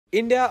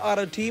India are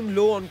a team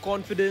low on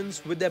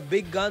confidence with their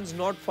big guns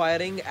not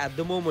firing at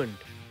the moment.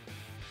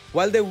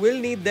 While they will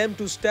need them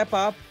to step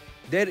up,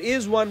 there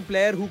is one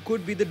player who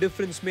could be the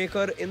difference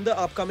maker in the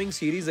upcoming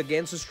series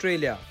against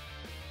Australia.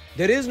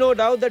 There is no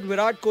doubt that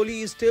Virat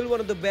Kohli is still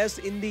one of the best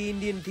in the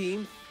Indian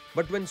team,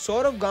 but when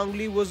Sourav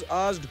Ganguly was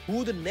asked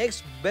who the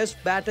next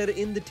best batter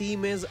in the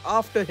team is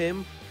after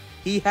him,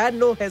 he had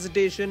no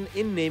hesitation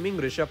in naming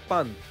Rishabh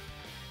Pant.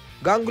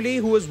 Ganguly,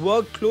 who has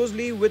worked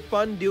closely with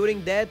Pant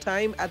during their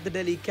time at the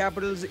Delhi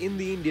Capitals in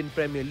the Indian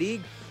Premier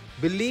League,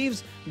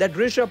 believes that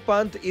Rishabh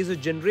Pant is a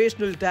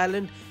generational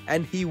talent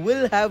and he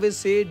will have his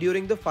say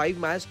during the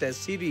 5-match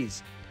Test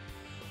series.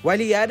 While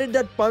he added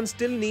that Pant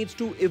still needs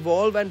to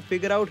evolve and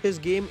figure out his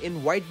game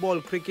in white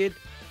ball cricket,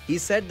 he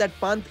said that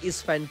Pant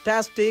is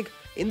fantastic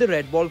in the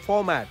red ball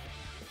format.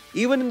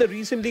 Even in the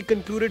recently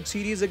concluded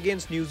series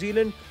against New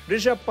Zealand,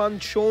 Rishabh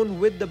Pant shone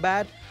with the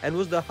bat and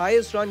was the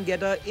highest run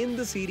getter in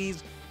the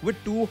series with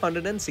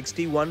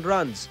 261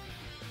 runs.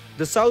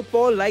 The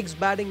southpaw likes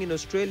batting in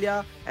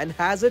Australia and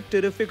has a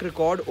terrific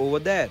record over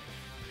there.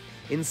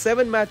 In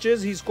 7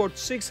 matches, he scored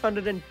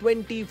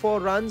 624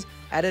 runs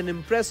at an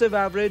impressive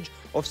average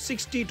of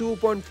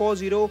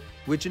 62.40,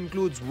 which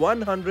includes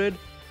 100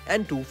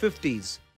 and 250s.